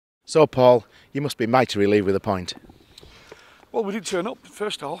So, Paul, you must be mighty relieved with a point. Well, we did turn up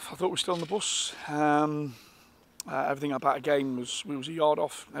first half. I thought we were still on the bus. Everything about the game we was a yard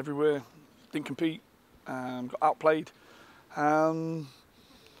off everywhere. Didn't compete. Got outplayed. But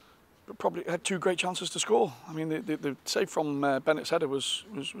probably had two great chances to score. I mean, the save from Bennett's header was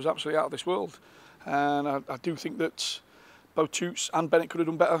absolutely out of this world. And I do think that both Toots and Bennett could have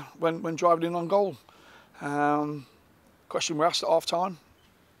done better when driving in on goal. Question were asked at half time,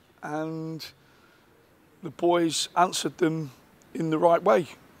 and the boys answered them in the right way,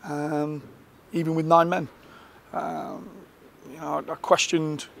 even with 9 men. I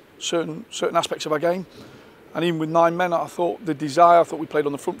questioned certain aspects of our game, and even with 9 men, I thought the desire, I thought we played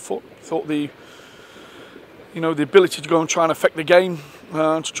on the front foot, I thought the ability to go and try and affect the game,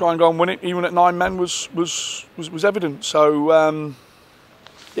 to try and go and win it, even at 9 men, was evident. So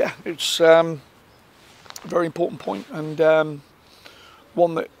yeah, it's a very important point, and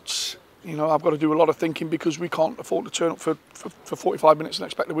one that I've got to do a lot of thinking, because we can't afford to turn up for 45 minutes and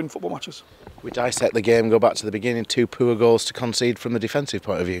expect to win football matches. We dissect the game, go back to the beginning, 2 poor goals to concede from the defensive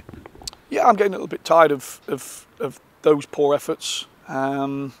point of view. Yeah, I'm getting a little bit tired of those poor efforts.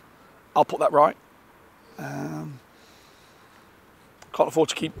 I'll put that right. Can't afford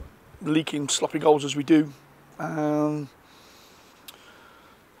to keep leaking sloppy goals as we do.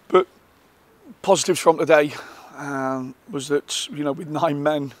 But positives from today was that, with 9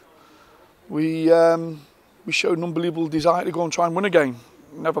 men, we showed an unbelievable desire to go and try and win a game.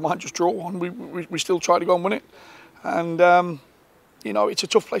 Never mind just draw one. We still try to go and win it. And it's a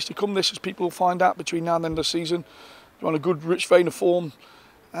tough place to come, this, as people will find out between now and the end of the season. We're on a good, rich vein of form.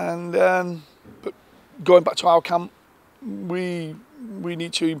 And but going back to our camp, we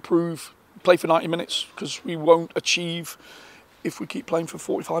need to improve, play for 90 minutes, because we won't achieve if we keep playing for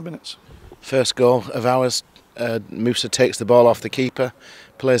 45 minutes. First goal of ours, Musa takes the ball off the keeper,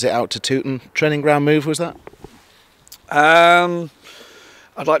 plays it out to Tooten. Training ground move, was that?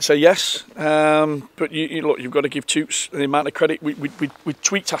 I'd like to say yes, but look, you've got to give Toots the amount of credit. We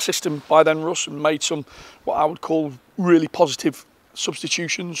tweaked our system by then, Russ, and made some what I would call really positive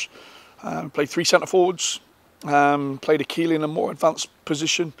substitutions. Played 3 centre forwards, played a Keely in a more advanced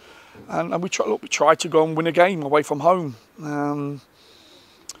position, and we tried to go and win a game away from home.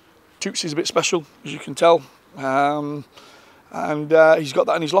 Toots is a bit special, as you can tell, and he's got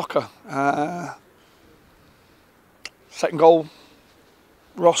that in his locker. Second goal,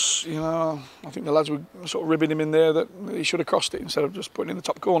 Ross, I think the lads were sort of ribbing him in there that he should have crossed it instead of just putting it in the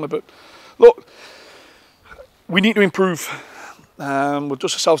top corner. But look, we need to improve. We'll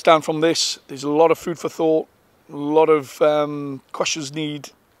dust ourselves down from this. There's a lot of food for thought, a lot of questions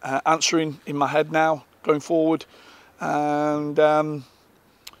need answering in my head now going forward. And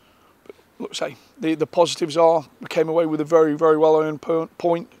look, the positives are we came away with a very, very well-earned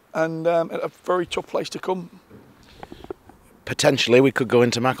point, and a very tough place to come. Potentially we could go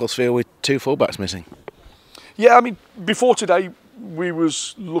into Macclesfield with 2 fullbacks missing. Yeah, I mean, before today we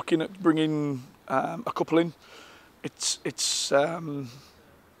was looking at bringing a couple in. It's got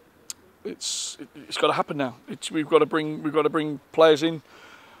to happen now. We've got to bring players in,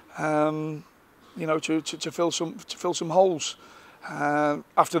 to fill some holes.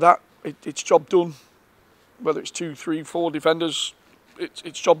 After that, it's job done. Whether it's 2, 3, 4 defenders,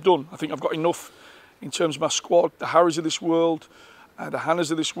 it's job done. I think I've got enough in terms of my squad. The Harrys of this world, the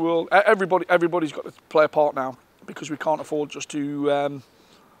Hannahs of this world. Everybody's got to play a part now, because we can't afford just to.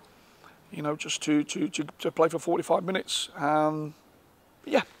 To play for 45 minutes.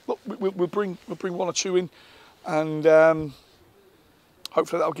 Yeah, look, we'll bring 1 or 2 in, and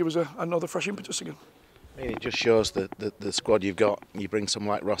hopefully that'll give us another fresh impetus again. I mean, it just shows that the squad you've got. You bring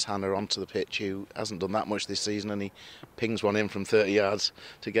someone like Ross Hannah onto the pitch, who hasn't done that much this season, and he pings one in from 30 yards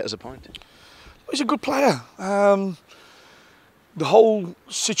to get us a point. He's a good player. The whole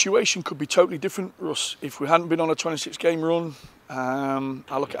situation could be totally different, Russ, if we hadn't been on a 26-game run.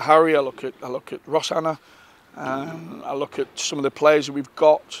 I look at Harry, I look at Ross Hannah, I look at some of the players that we've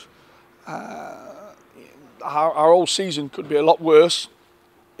got. Our whole season could be a lot worse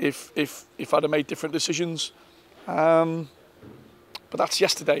if I'd have made different decisions. But that's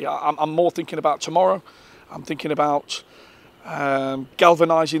yesterday. I'm more thinking about tomorrow. I'm thinking about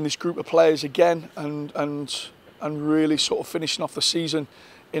galvanising this group of players again, and really sort of finishing off the season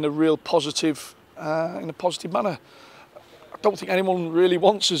in a real positive manner. I don't think anyone really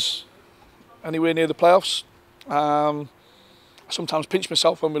wants us anywhere near the playoffs. I sometimes pinch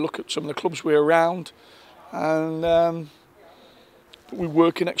myself when we look at some of the clubs we're around, and but we're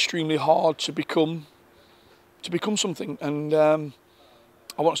working extremely hard to become something. And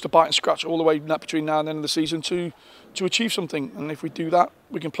I want us to bite and scratch all the way between now and the end of the season to achieve something. And if we do that,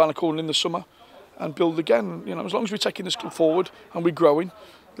 we can plan accordingly in the summer and build again. You know, as long as we're taking this club forward and we're growing,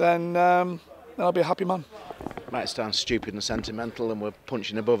 then I'll be a happy man. Might sound stupid and sentimental, and we're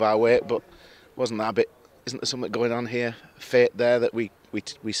punching above our weight, but wasn't that a bit? Isn't there something going on here? Fate there that we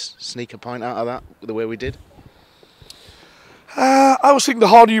sneak a point out of that the way we did. I always think the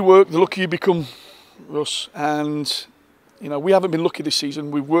harder you work, the luckier you become, Russ. And you know, we haven't been lucky this season.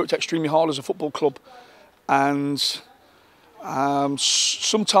 We've worked extremely hard as a football club, and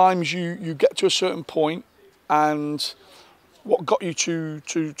sometimes you get to a certain point, and what got you to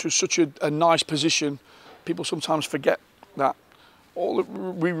such a nice position, people sometimes forget that. All that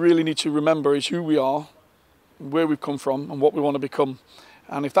we really need to remember is who we are, where we've come from, and what we want to become.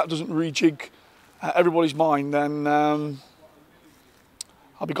 And if that doesn't rejig everybody's mind, then I'll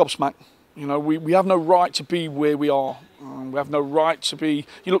be gobsmacked. You know, we have no right to be where we are. We have no right to be.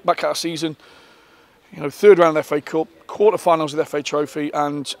 You look back at our season, you know, third round of the FA Cup, quarterfinals of the FA Trophy,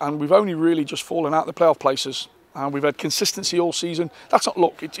 and we've only really just fallen out the playoff places. And we've had consistency all season. That's not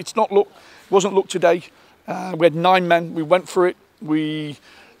luck. It's not luck. It wasn't luck today. We had 9 men. We went for it. We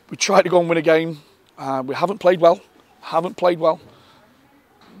tried to go and win a game. We haven't played well.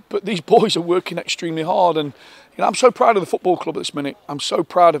 But these boys are working extremely hard, and you know, I'm so proud of the football club at this minute. I'm so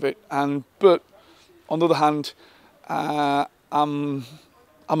proud of it. But on the other hand, I'm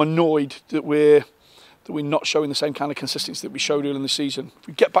annoyed that we're not showing the same kind of consistency that we showed early in the season. If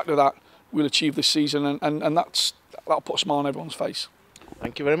we get back to that, we'll achieve this season, and that'll put a smile on everyone's face.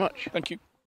 Thank you very much. Thank you.